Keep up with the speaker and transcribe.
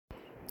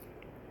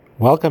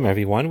Welcome,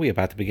 everyone. We're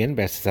about to begin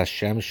B'ezras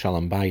Hashem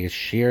Shalom Bayis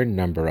Shir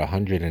number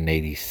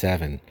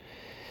 187.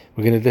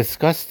 We're going to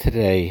discuss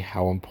today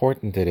how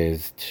important it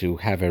is to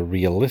have a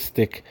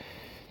realistic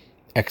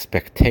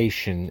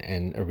expectation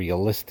and a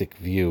realistic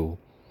view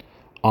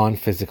on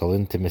physical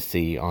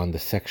intimacy, on the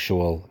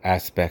sexual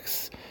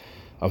aspects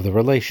of the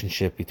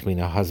relationship between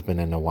a husband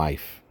and a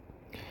wife.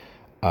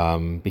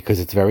 Because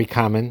it's very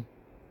common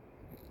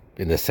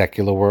in the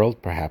secular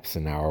world, perhaps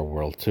in our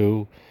world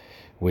too,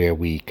 where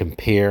we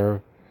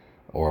compare,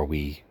 or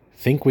we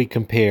think we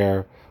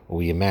compare, or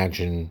we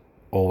imagine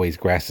always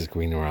grass is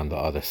greener on the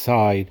other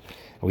side.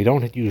 And we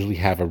don't usually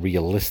have a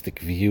realistic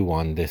view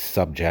on this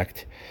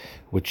subject,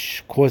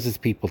 which causes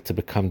people to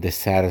become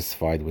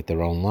dissatisfied with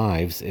their own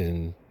lives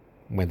when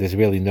there's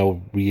really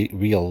no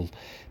real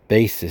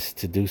basis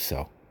to do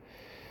so.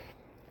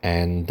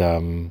 And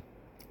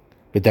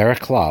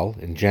b'derech klal,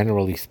 and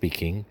generally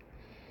speaking,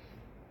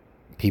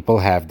 people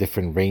have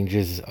different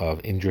ranges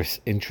of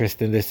interest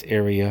in this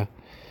area.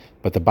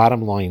 But the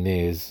bottom line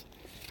is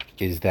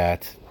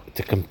that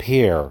to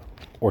compare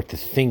or to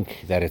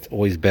think that it's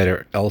always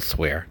better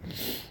elsewhere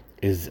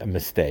is a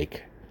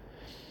mistake.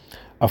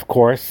 Of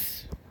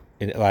course,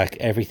 like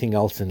everything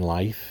else in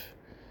life,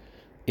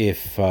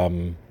 if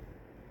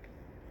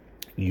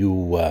you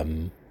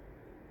want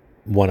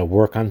to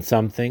work on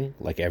something,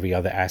 like every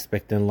other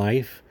aspect in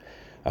life,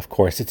 of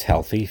course it's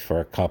healthy for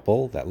a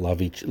couple that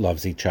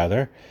loves each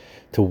other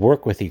to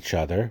work with each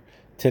other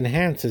to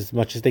enhance as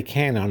much as they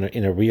can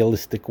in a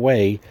realistic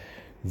way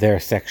their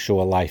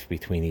sexual life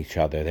between each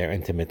other, their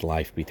intimate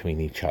life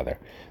between each other.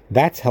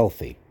 That's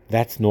healthy.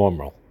 That's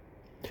normal.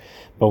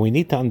 But we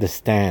need to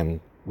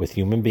understand, with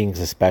human beings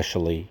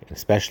especially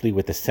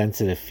with the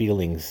sensitive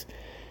feelings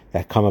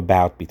that come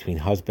about between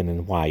husband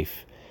and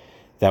wife,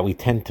 that we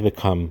tend to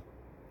become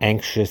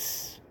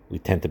anxious, we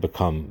tend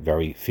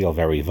to feel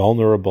very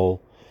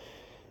vulnerable.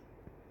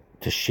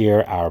 To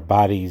share our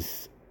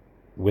bodies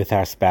with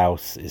our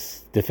spouse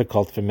is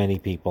difficult for many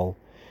people.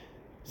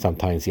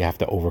 Sometimes you have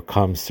to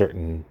overcome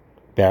certain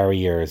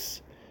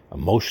barriers,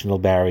 emotional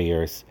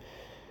barriers,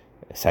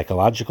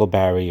 psychological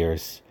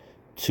barriers,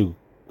 to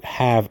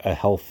have a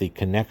healthy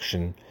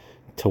connection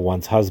to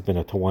one's husband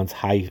or to one's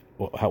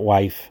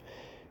wife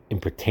in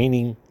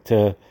pertaining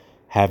to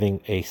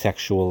having a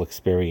sexual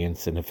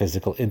experience and a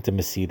physical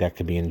intimacy that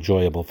can be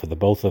enjoyable for the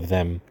both of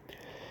them.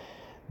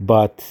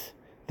 But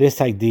this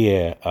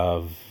idea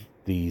of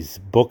these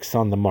books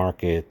on the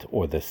market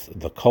or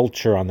the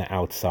culture on the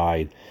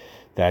outside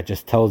that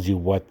just tells you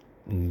what,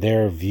 in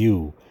their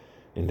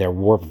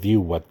warped view,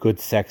 what good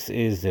sex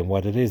is and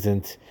what it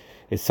isn't,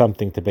 is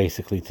something to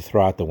basically to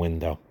throw out the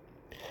window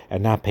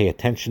and not pay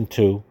attention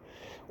to.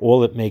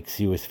 All it makes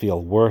you is feel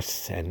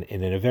worse, and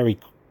in a very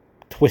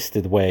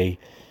twisted way,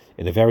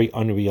 in a very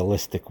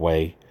unrealistic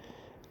way,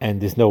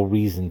 and there's no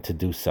reason to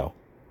do so.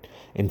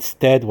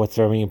 Instead, what's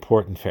very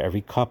important for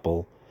every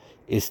couple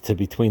is to,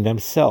 between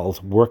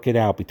themselves, work it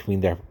out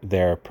between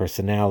their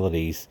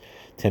personalities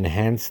to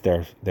enhance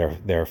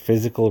their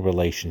physical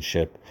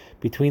relationship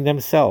between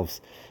themselves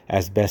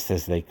as best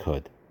as they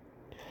could.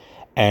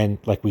 And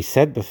like we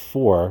said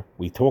before,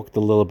 we talked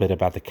a little bit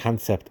about the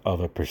concept of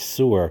a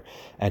pursuer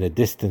and a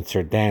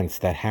distancer dance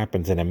that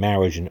happens in a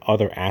marriage and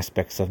other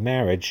aspects of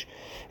marriage.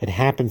 It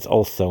happens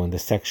also in the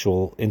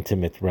sexual,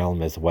 intimate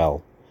realm as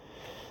well.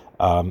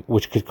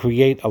 Which could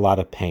create a lot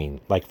of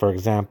pain. Like, for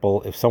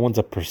example, if someone's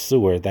a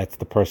pursuer, that's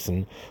the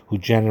person who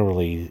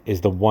generally is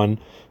the one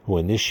who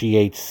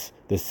initiates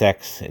the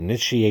sex,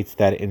 initiates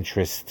that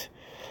interest.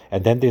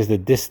 And then there's the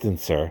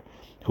distancer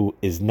who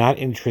is not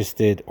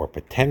interested or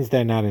pretends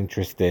they're not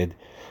interested,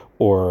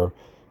 or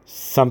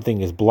something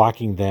is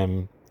blocking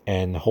them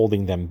and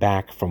holding them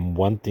back from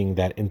wanting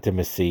that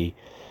intimacy.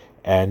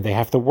 And they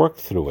have to work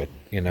through it.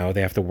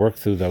 They have to work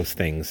through those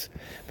things.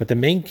 But the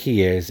main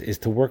key is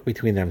to work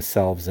between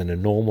themselves in a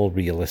normal,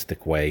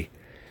 realistic way,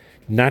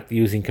 not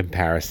using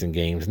comparison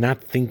games,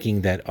 not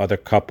thinking that other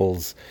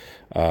couples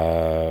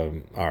are,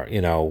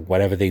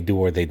 whatever they do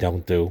or they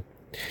don't do.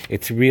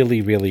 It's really,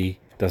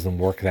 really doesn't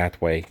work that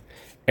way.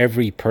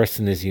 Every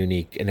person is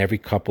unique and every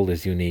couple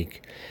is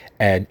unique.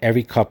 And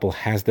every couple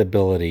has the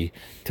ability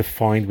to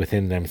find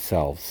within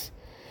themselves,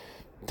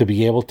 to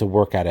be able to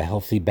work out a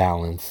healthy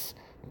balance,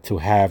 to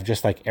have,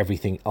 just like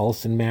everything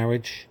else in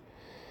marriage,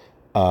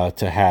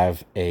 to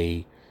have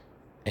a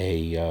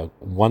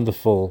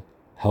wonderful,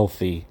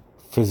 healthy,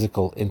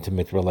 physical,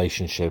 intimate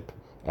relationship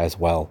as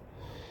well.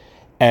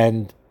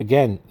 And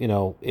again,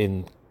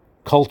 in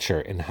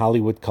culture, in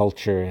Hollywood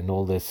culture, and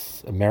all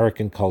this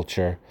American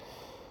culture,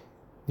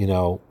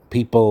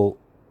 people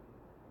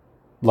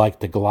like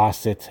to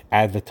gloss it,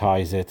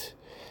 advertise it,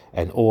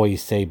 and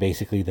always say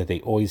basically that they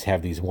always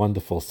have these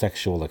wonderful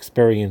sexual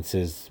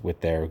experiences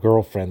with their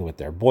girlfriend, with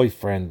their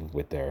boyfriend,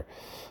 with their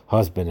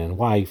husband and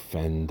wife,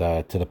 and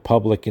to the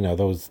public,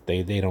 those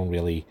they don't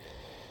really.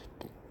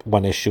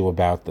 One issue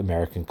about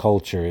American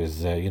culture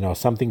is,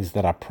 some things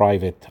that are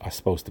private are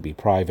supposed to be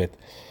private.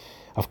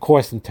 Of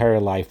course, in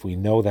Torah life, we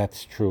know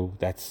that's true.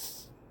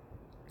 That's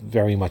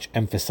very much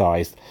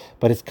emphasized,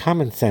 but it's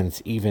common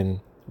sense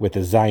even with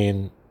the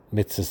Zion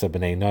mitzvahs of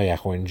B'nai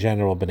Noach, or in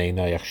general, B'nai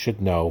Noach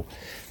should know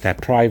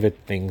that private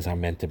things are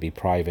meant to be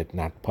private,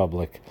 not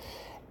public.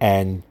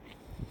 And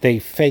they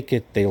fake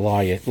it, they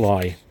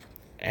lie.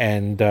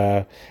 And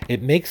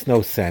it makes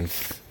no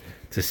sense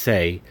to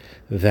say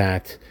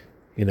that,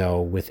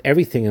 with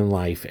everything in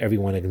life,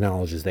 everyone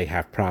acknowledges they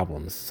have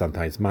problems.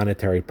 Sometimes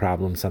monetary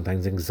problems,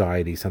 sometimes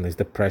anxiety, sometimes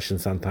depression,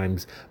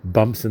 sometimes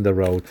bumps in the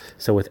road.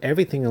 So with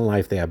everything in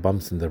life, they have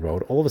bumps in the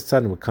road. All of a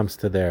sudden, when it comes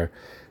to their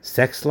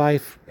sex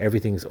life,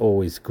 everything's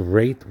always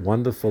great,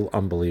 wonderful,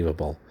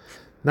 unbelievable.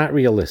 Not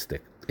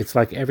realistic. It's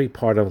like every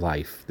part of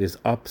life. There's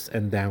ups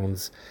and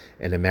downs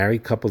in a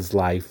married couple's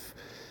life.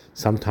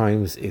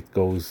 Sometimes it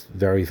goes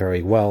very,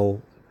 very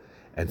well,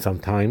 and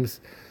sometimes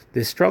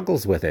there's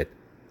struggles with it.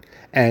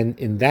 And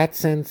in that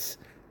sense,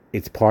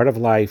 it's part of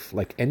life,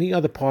 like any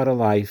other part of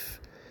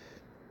life,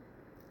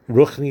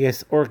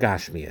 ruchnius or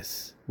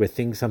gashmius, where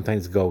things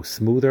sometimes go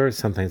smoother,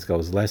 sometimes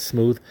goes less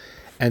smooth.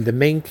 And the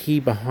main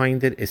key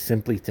behind it is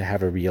simply to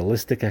have a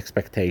realistic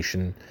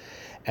expectation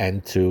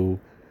and to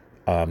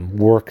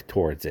work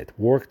towards it.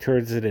 Work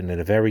towards it in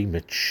a very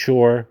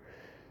mature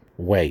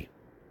way.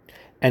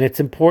 And it's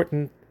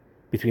important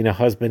between a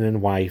husband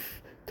and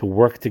wife to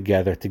work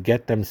together to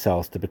get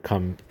themselves to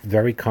become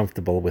very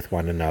comfortable with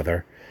one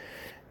another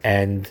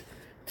and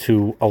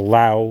to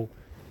allow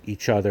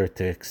each other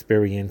to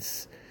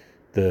experience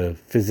the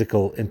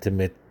physical,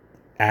 intimate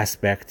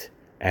aspect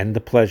and the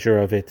pleasure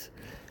of it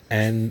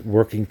and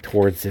working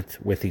towards it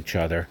with each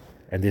other.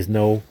 And there's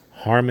no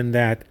harm in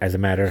that. As a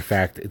matter of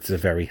fact, it's a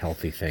very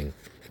healthy thing.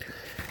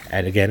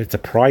 And again, it's a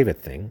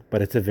private thing,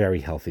 but it's a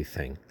very healthy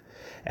thing.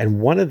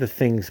 And one of the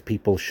things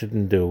people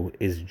shouldn't do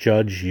is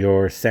judge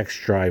your sex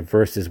drive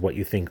versus what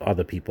you think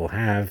other people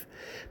have,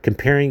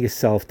 comparing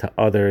yourself to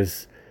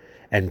others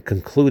and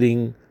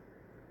concluding,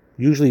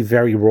 usually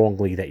very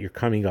wrongly, that you're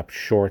coming up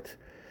short.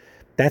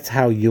 That's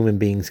how human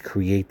beings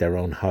create their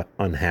own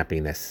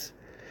unhappiness.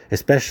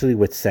 Especially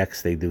with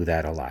sex, they do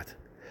that a lot.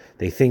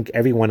 They think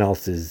everyone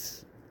else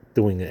is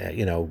doing,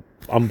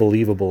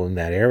 unbelievable in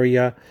that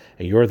area,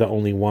 and you're the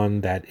only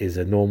one that is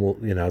a normal,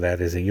 that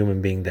is a human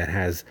being that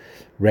has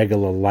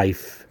regular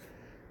life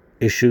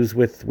issues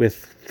with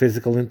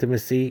physical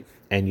intimacy,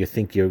 and you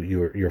think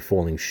you're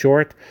falling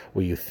short,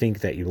 or you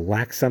think that you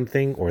lack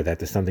something, or that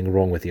there's something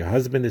wrong with your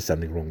husband, there's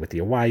something wrong with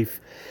your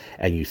wife,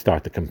 and you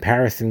start the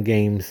comparison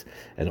games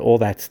and all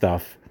that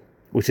stuff,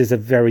 which is a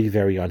very,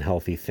 very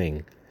unhealthy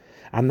thing.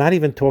 I'm not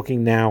even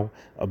talking now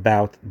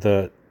about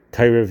the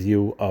Torah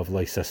view of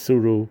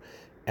Leisasuru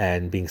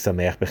and being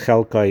Sameach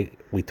Bechelkai.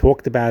 We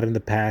talked about it in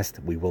the past.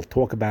 We will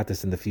talk about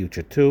this in the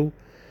future too.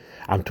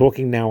 I'm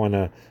talking now on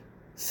a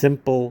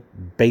simple,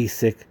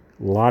 basic,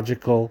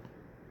 logical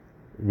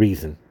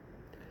reason.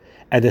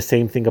 And the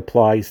same thing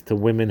applies to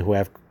women who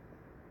have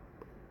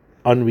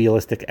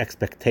unrealistic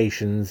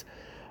expectations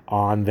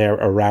on their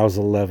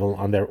arousal level,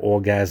 on their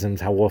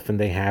orgasms, how often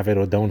they have it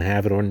or don't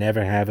have it or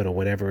never have it or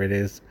whatever it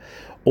is.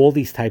 All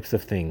these types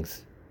of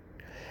things.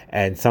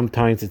 And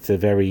sometimes it's a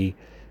very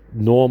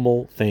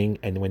normal thing.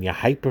 And when you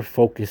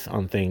hyper-focus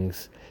on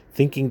things,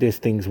 thinking there's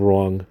things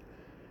wrong,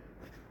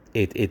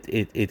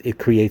 it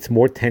creates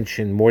more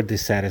tension, more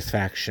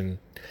dissatisfaction,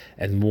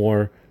 and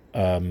more,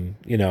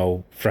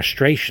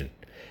 frustration.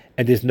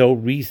 And there's no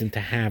reason to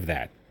have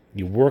that.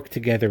 You work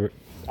together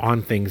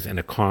on things in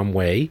a calm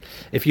way.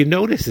 If you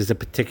notice there's a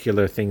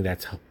particular thing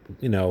that's,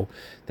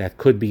 that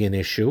could be an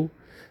issue,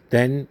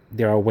 then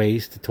there are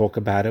ways to talk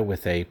about it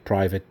with a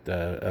private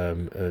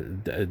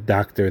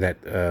doctor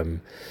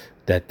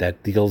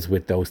that deals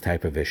with those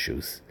type of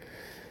issues.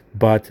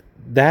 But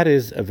that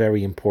is a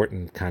very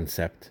important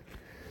concept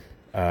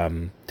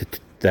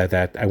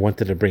that I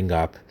wanted to bring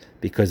up,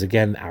 because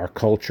again, our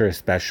culture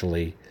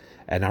especially,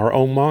 and our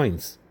own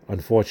minds,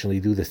 unfortunately,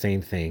 do the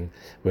same thing,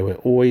 where we're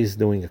always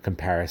doing a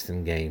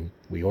comparison game.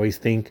 We always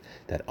think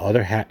that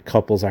other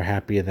couples are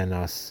happier than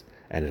us,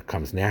 and it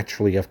comes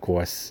naturally, of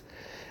course,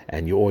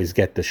 and you always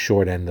get the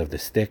short end of the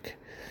stick.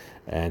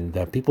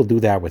 And people do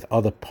that with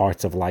other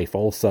parts of life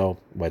also,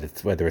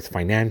 whether it's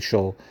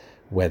financial,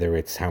 whether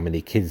it's how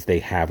many kids they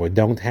have or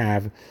don't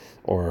have,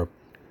 or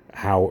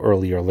how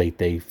early or late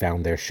they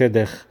found their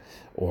shidduch,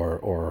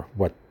 or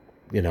what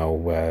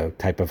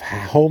type of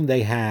home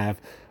they have,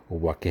 or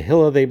what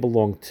kehillah they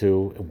belong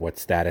to, and what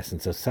status in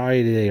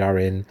society they are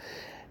in.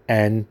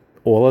 And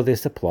all of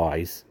this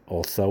applies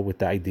also with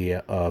the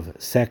idea of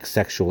sex,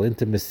 sexual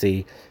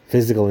intimacy,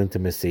 physical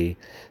intimacy,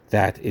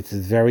 that it's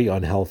very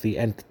unhealthy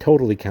and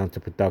totally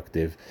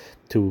counterproductive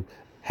to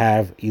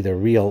have either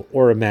real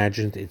or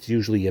imagined, it's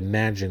usually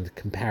imagined,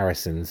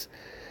 comparisons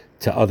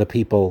to other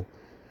people.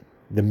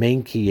 The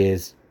main key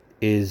is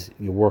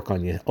you work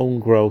on your own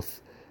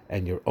growth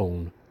and your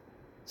own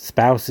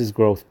spouse's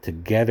growth.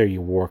 Together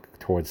you work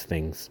towards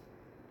things.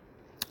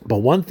 But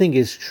one thing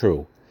is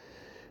true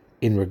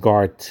in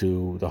regard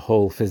to the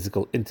whole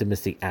physical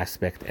intimacy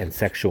aspect and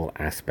sexual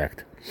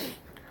aspect.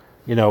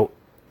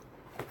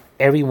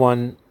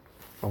 Everyone,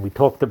 when we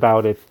talked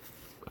about it,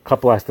 a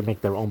couple has to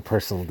make their own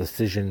personal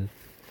decision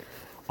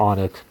on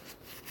it,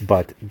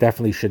 but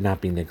definitely should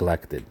not be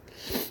neglected.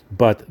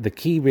 But the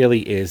key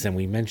really is, and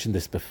we mentioned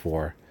this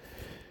before,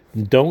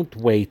 don't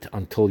wait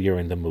until you're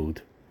in the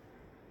mood.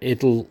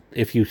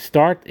 If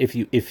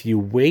you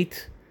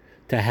wait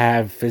to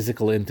have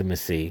physical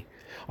intimacy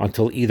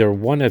until either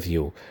one of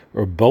you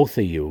or both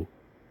of you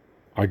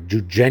are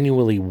do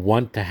genuinely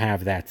want to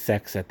have that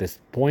sex at this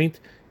point,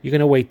 you're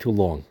going to wait too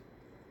long.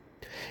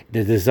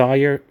 The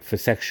desire for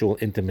sexual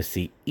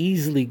intimacy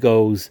easily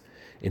goes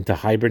into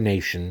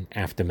hibernation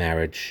after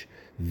marriage,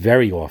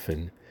 very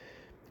often,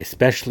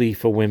 especially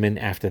for women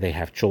after they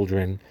have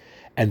children.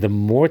 And the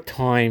more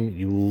time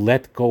you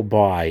let go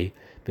by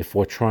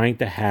before trying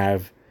to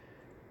have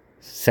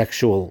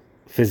sexual,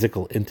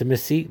 physical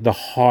intimacy, the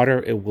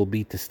harder it will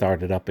be to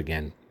start it up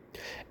again.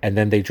 And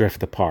then they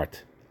drift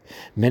apart.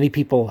 Many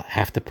people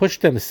have to push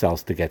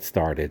themselves to get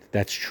started.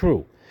 That's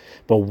true.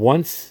 But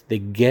once they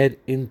get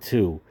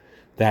into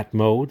that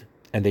mode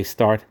and they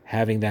start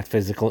having that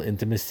physical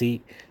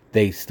intimacy,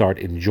 they start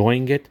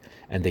enjoying it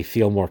and they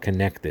feel more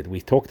connected.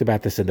 We talked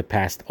about this in the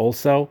past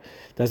also.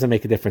 Doesn't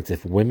make a difference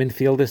if women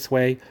feel this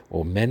way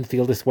or men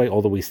feel this way,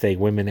 although we say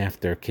women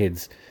after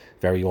kids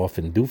very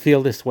often do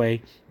feel this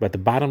way. But the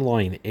bottom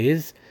line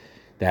is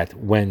that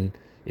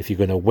if you're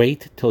going to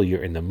wait till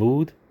you're in the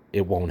mood,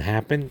 it won't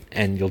happen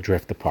and you'll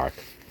drift apart.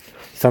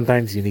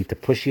 Sometimes you need to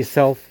push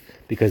yourself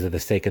because of the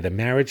sake of the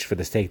marriage, for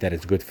the sake that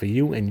it's good for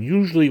you. And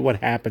usually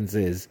what happens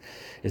is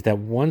that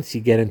once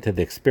you get into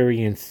the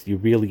experience, you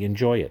really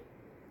enjoy it.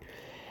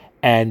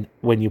 And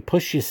when you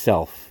push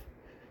yourself,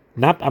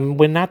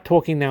 we're not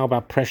talking now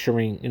about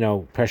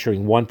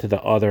pressuring one to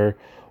the other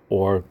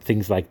or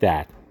things like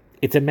that.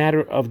 It's a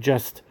matter of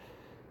just,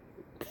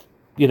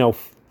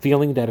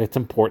 feeling that it's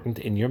important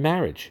in your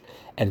marriage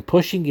and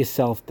pushing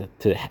yourself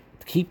to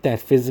keep that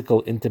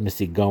physical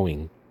intimacy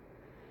going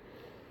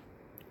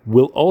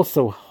will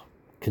also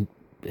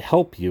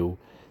help you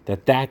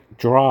that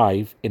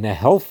drive in a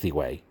healthy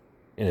way,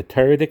 in a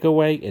Torah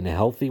way, in a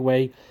healthy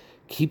way,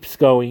 keeps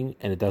going,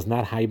 and it does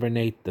not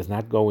hibernate, does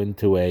not go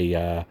into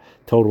a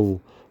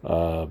total,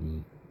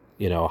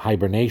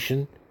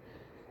 hibernation,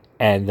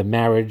 and the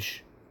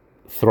marriage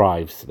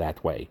thrives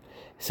that way.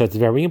 So it's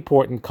very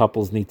important.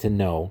 Couples need to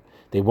know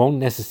they won't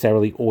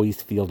necessarily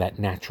always feel that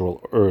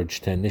natural urge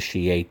to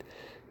initiate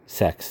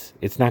sex.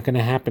 It's not going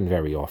to happen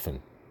very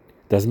often.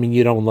 Doesn't mean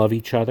you don't love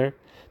each other.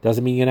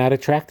 Doesn't mean you're not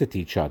attracted to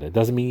each other.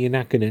 Doesn't mean you're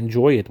not going to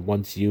enjoy it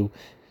once you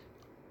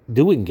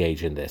do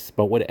engage in this.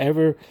 But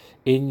whatever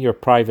in your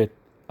private,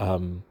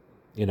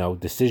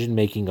 decision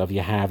making of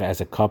you have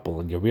as a couple,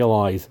 and you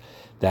realize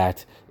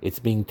that it's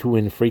being too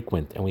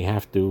infrequent, and we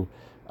have to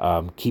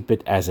keep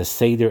it as a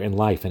seder in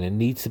life, and it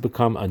needs to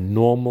become a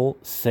normal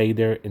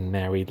seder in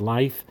married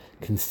life,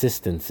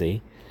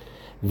 consistency,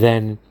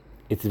 then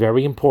it's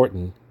very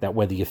important that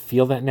whether you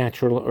feel that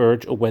natural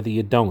urge or whether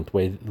you don't,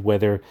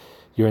 whether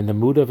you're in the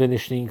mood of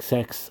initiating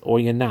sex or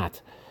you're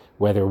not,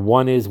 whether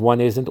one is,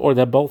 one isn't, or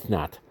they're both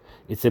not,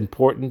 it's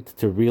important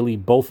to really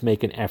both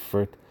make an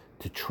effort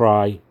to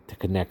try to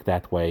connect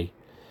that way.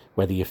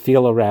 Whether you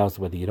feel aroused,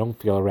 whether you don't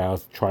feel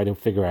aroused, try to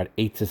figure out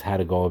eights how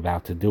to go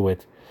about to do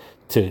it,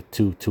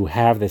 to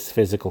have this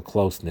physical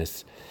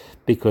closeness.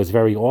 Because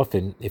very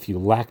often, if you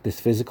lack this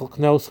physical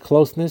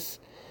closeness,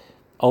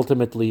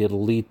 ultimately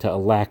it'll lead to a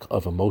lack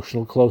of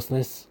emotional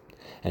closeness,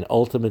 and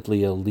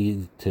ultimately it'll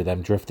lead to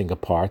them drifting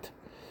apart,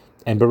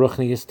 and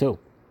Baruchnius too.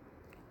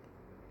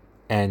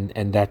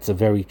 And that's a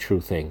very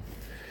true thing.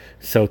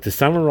 So to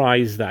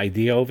summarize, the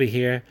idea over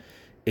here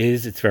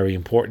is it's very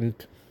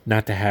important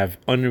not to have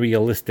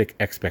unrealistic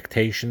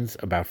expectations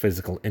about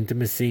physical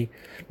intimacy,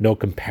 no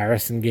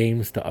comparison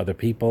games to other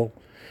people,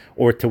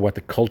 or to what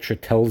the culture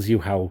tells you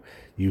how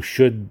you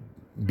should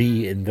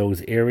be in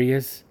those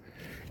areas.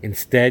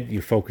 Instead,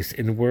 you focus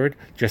inward,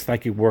 just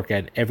like you work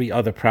at every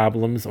other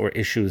problems or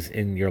issues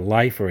in your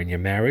life or in your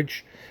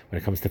marriage.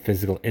 When it comes to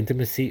physical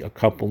intimacy, a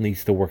couple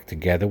needs to work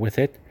together with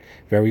it.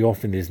 Very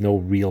often there's no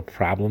real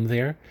problem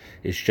there.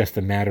 It's just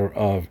a matter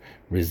of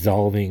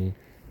resolving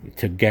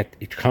to get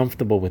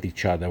comfortable with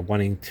each other,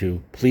 wanting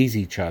to please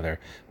each other,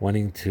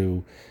 wanting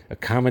to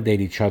accommodate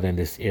each other in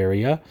this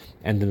area.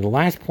 And then the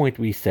last point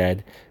we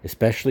said,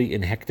 especially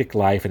in hectic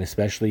life and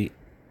especially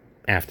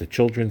after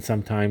children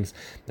sometimes,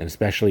 and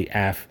especially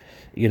as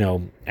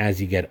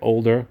you get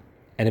older,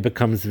 and it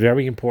becomes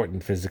very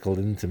important, physical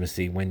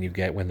intimacy, when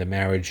the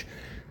marriage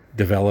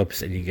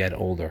develops and you get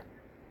older.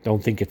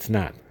 Don't think it's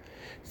not.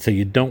 So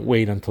you don't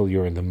wait until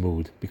you're in the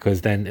mood,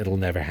 because then it'll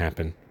never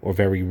happen, or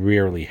very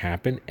rarely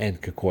happen,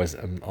 and could cause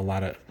a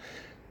lot of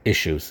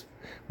issues.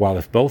 While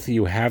if both of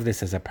you have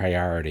this as a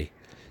priority,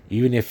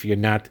 even if you're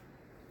not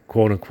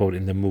quote unquote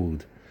in the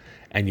mood,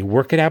 and you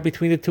work it out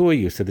between the two of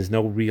you, so there's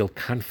no real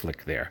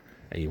conflict there,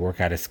 and you work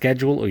out a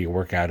schedule or you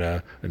work out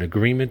an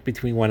agreement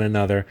between one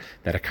another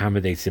that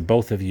accommodates the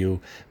both of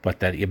you, but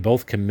that you're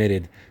both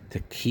committed to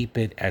keep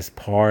it as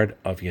part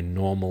of your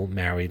normal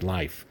married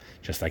life.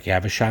 Just like you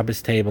have a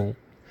Shabbos table,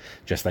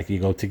 just like you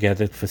go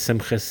together for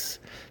simchas,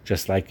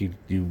 just like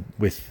you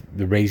with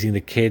the raising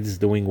the kids,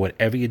 doing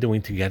whatever you're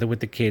doing together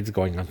with the kids,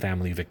 going on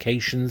family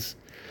vacations,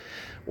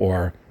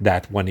 or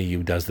that one of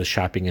you does the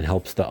shopping and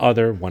helps the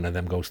other. One of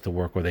them goes to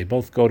work, or they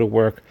both go to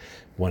work.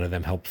 One of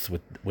them helps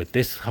with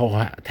this whole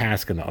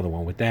task and the other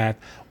one with that.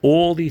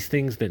 All these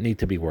things that need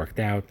to be worked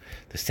out.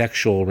 The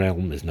sexual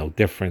realm is no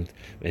different.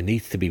 It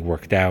needs to be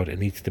worked out. It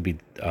needs to be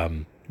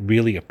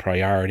really a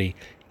priority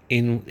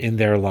in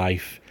their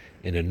life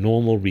in a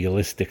normal,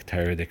 realistic,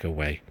 Torah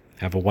way.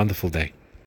 Have a wonderful day.